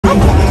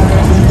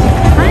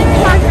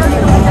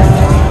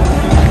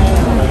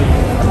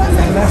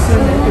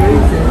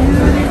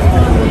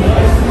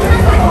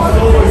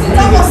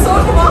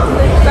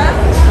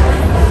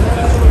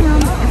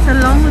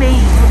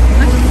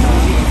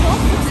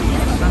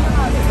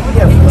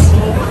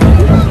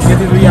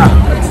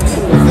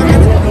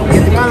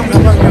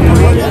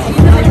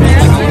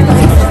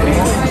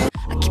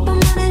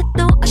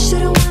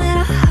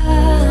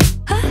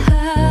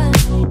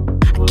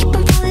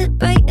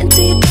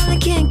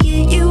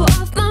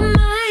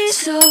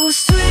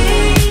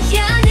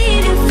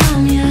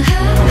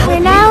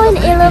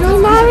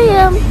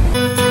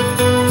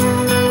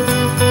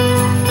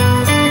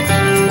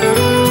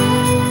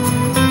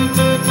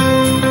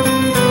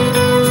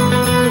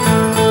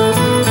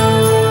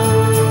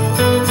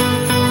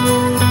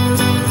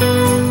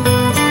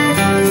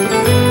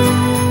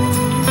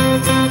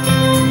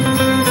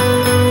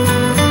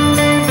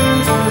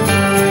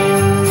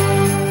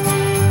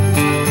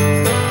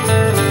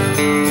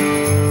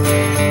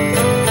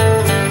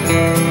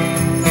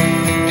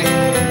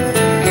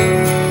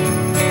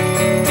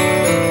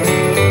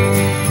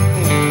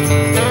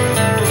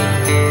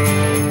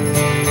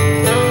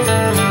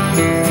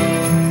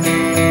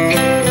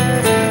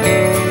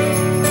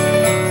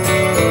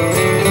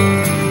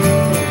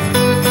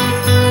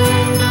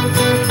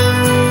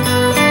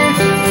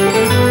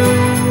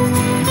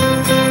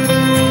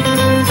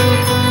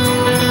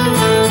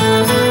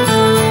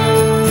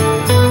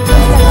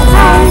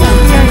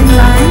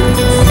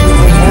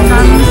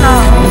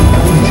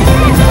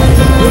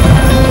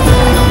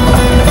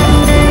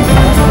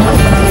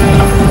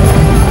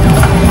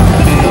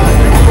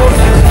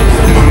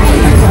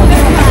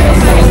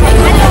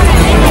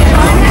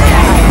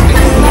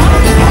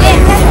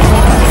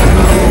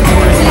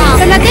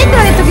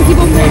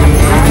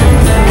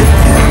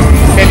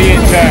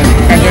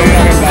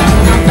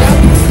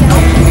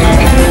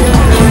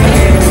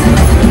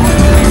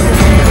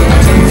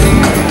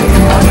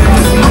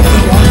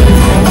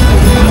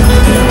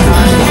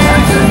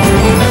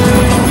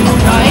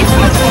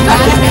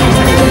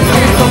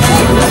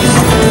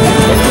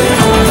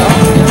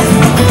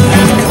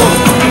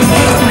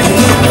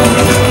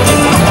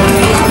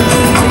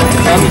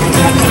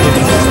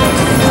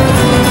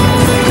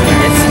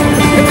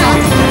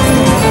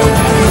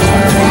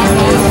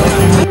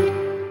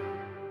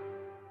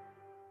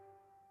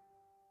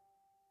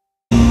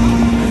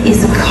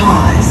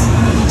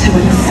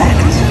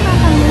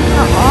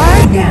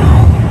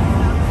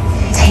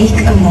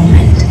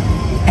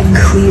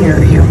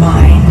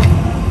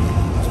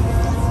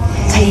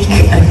Take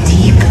a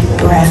deep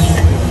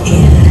breath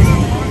in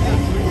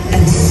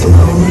and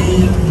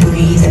slowly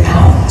breathe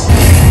out.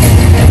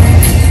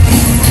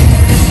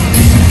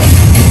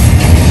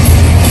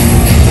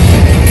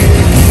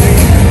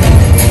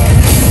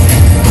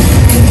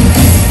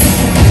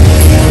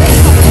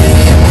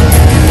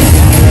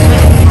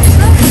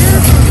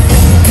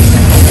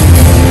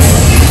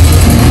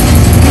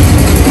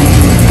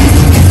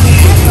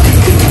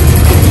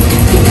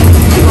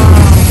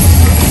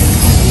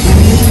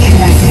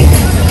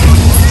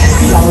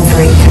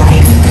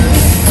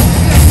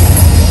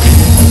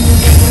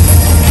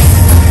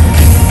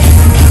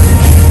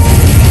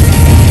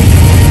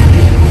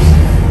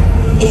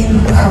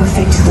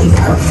 Imperfectly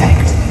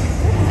perfect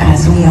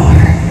as we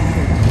are.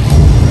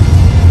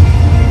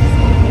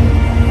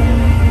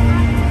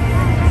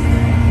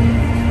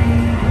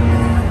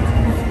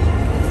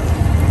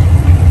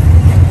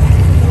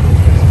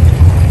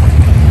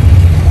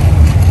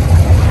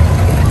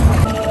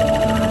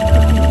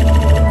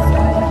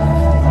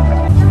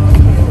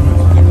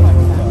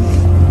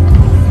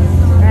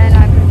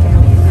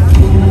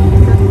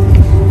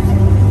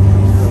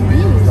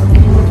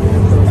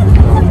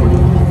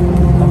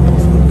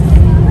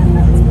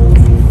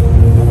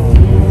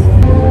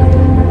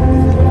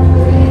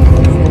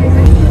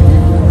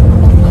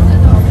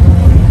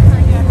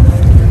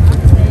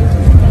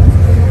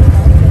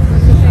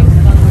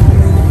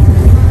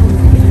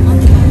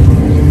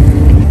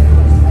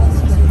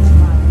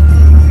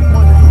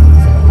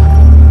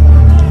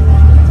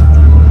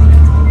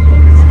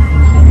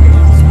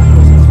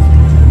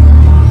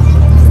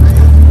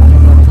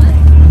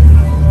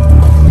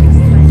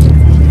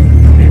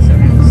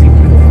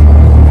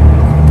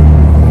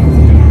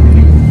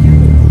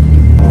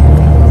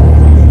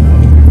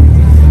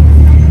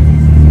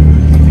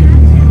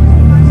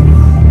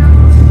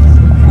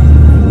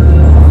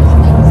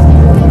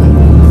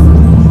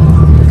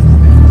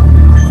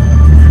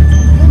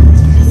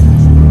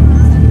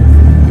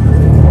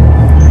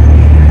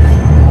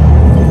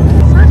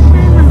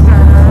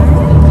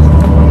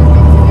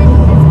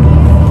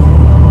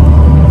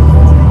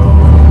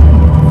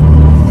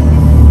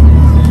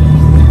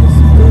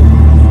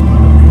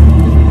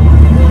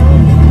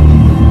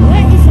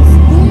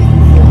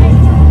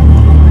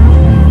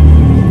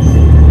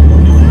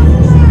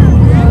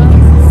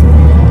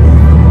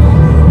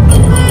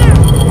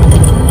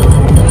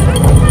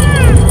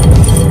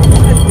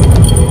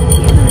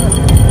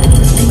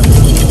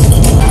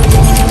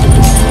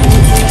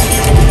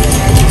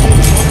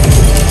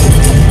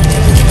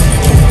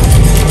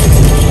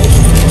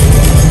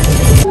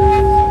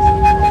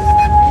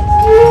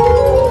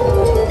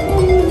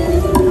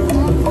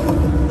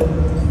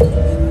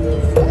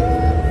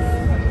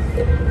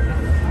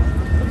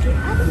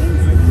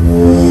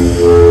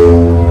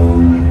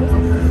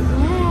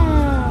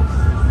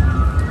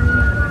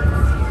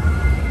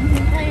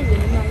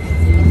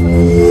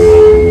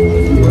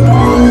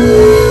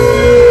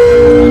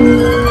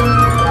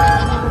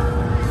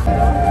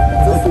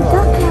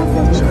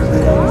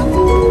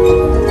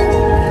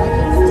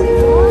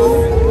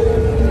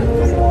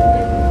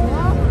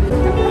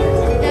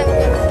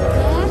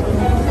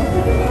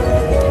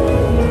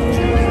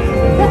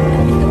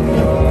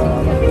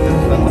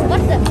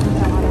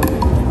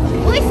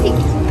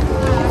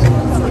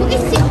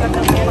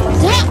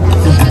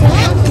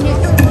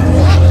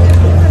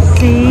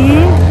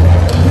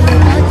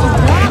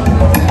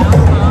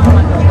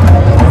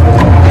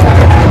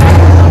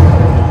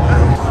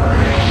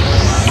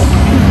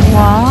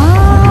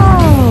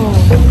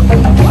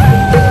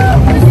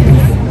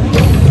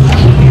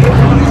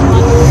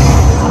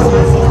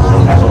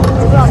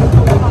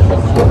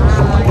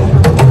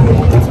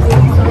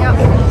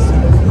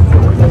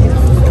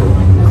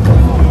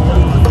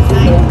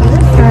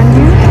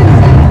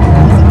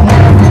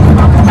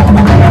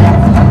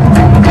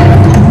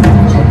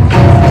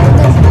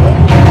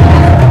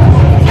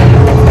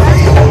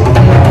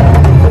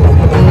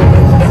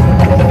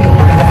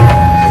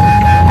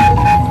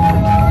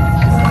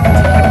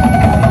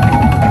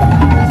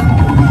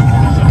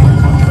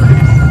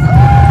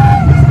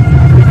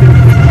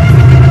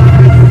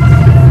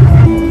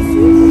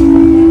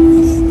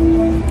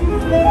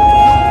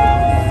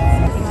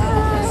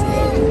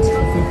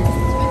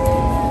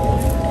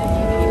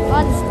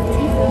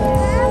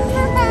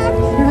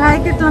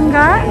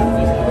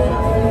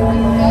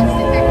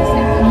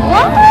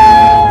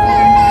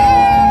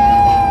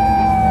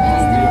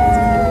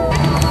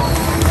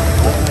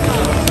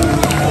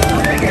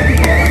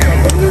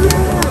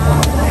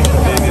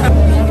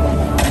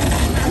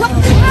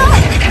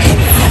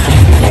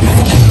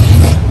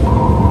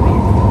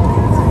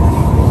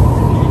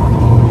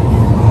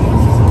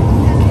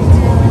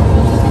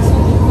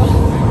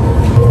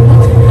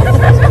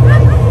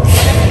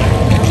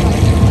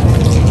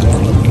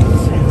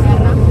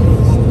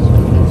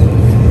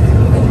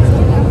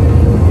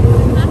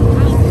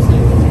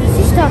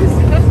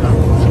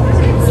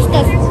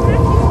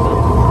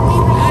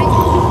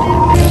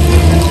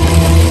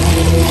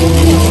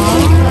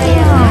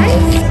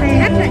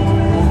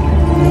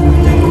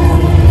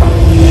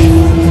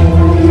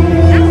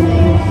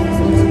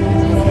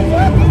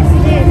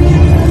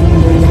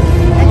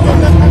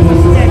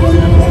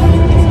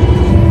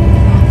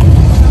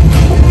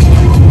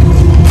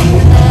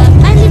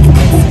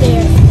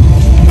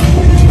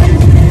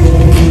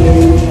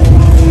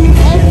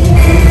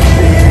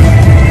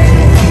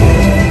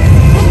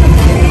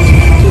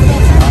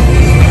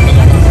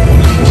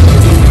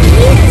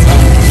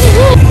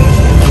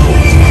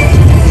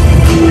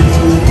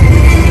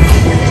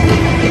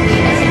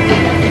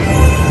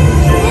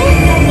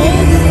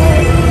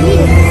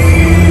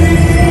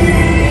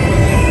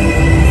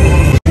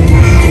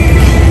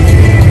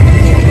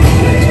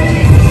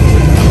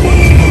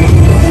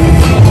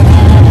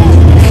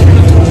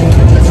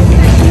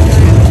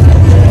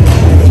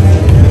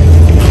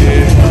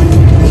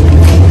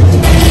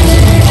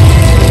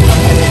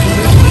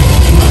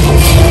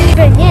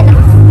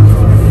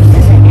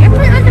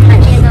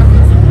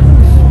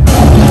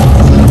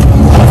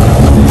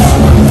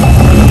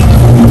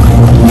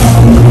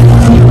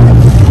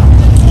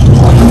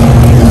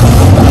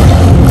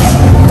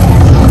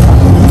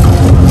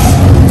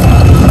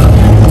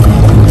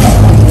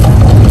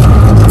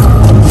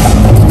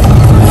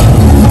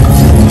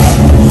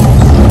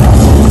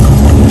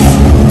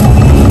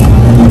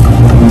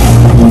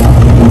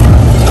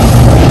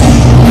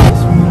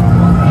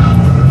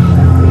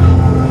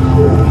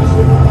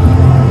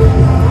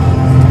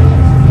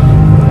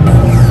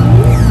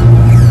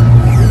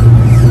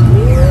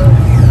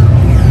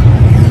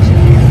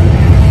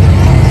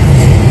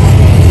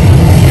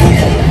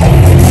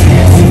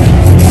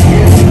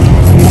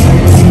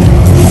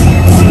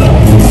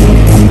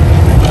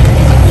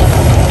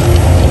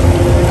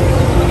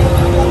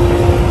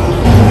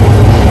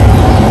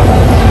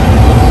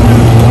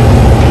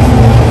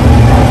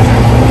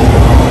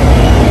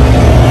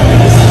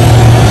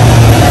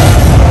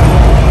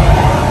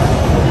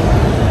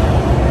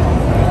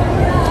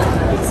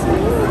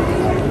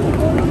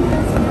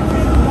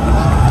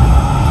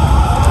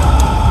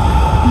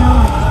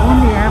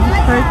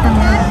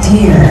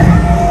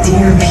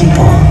 other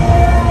people.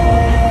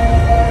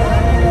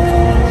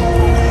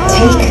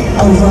 Take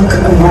a look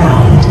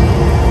around.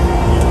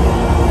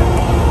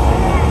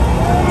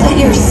 Let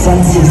your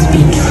senses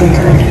be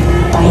triggered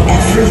by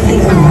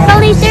everything around.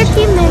 Only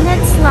 30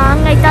 minutes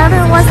long. I thought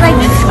it was like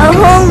a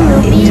whole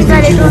movie,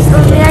 but it was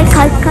only like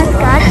cut.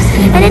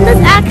 And it was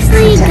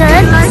actually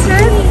good.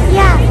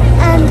 Yeah,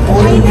 and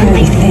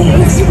Ordinary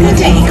things we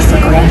take for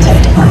granted.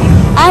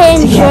 I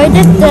enjoyed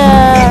it.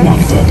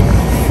 Connected.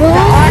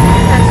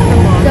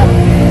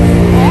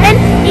 And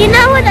you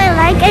know what I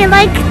like? I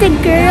like the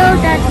girl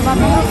that.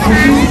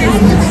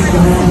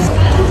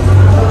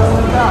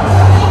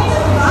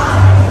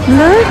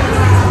 Look,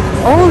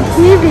 old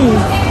TV.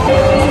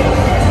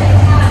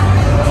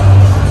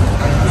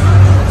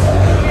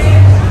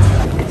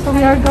 So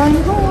we are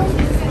going home.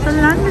 The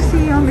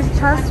Landesmuseum is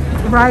just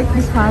right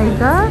beside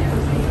the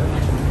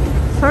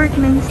Zurich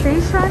main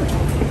station.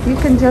 You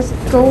can just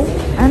go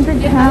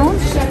underground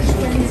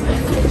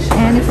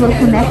and it will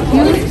connect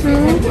you to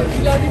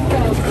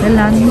the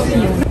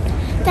Landesmuseum.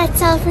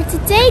 That's all for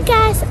today,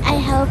 guys. I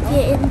hope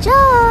you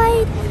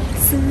enjoyed.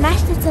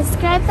 Smash the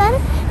subscribe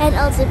button and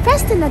also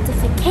press the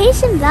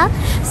notification bell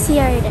so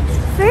you're the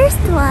first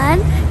one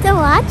to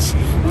watch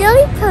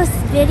newly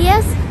posted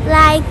videos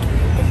like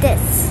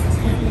this.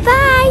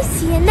 Bye!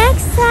 See you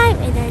next time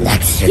in our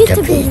next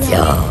YouTube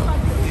video.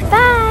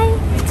 Bye!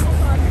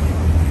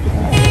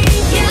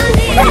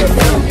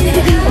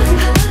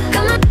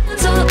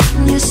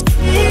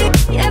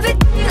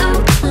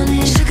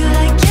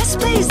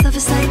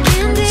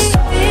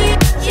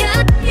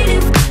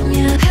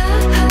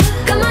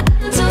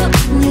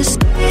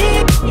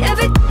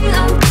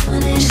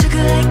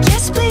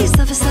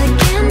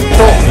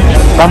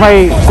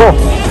 Kamay ko.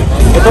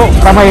 Ito,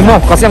 kamay mo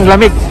kasi ang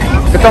lamig.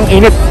 Ito ang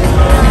init.